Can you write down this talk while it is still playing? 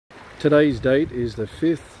Today's date is the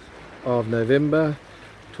 5th of November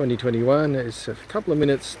 2021. It's a couple of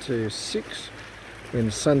minutes to 6 when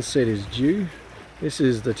sunset is due. This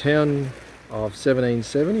is the town of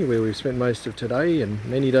 1770 where we've spent most of today and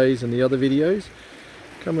many days in the other videos.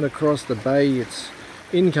 Coming across the bay, it's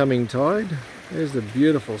incoming tide. There's the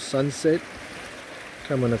beautiful sunset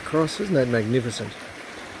coming across. Isn't that magnificent?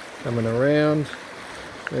 Coming around.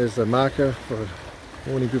 There's the marker for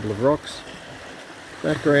warning people of rocks.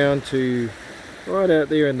 Background to right out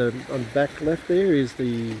there in the on back left there is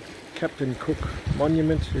the Captain Cook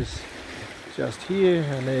Monument is just here,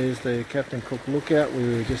 and there's the Captain Cook Lookout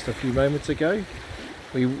we were just a few moments ago.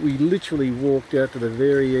 We literally walked out to the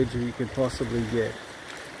very edge that you could possibly get.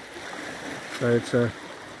 So it's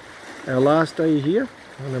our last day here,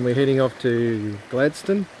 and then we're heading off to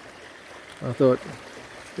Gladstone. I thought,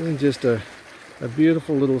 isn't just a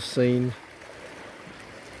beautiful little scene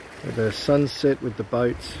with the sunset with the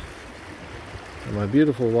boats, and my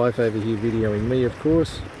beautiful wife over here videoing me, of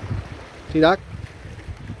course. See, duck?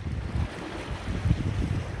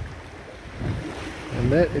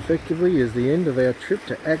 And that effectively is the end of our trip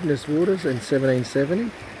to Agnes Waters in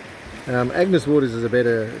 1770. Agnes Waters is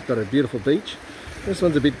got a beautiful beach. This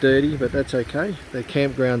one's a bit dirty, but that's okay. The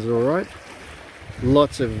campgrounds are alright.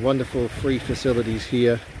 Lots of wonderful free facilities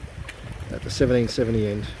here at the 1770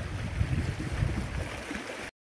 end.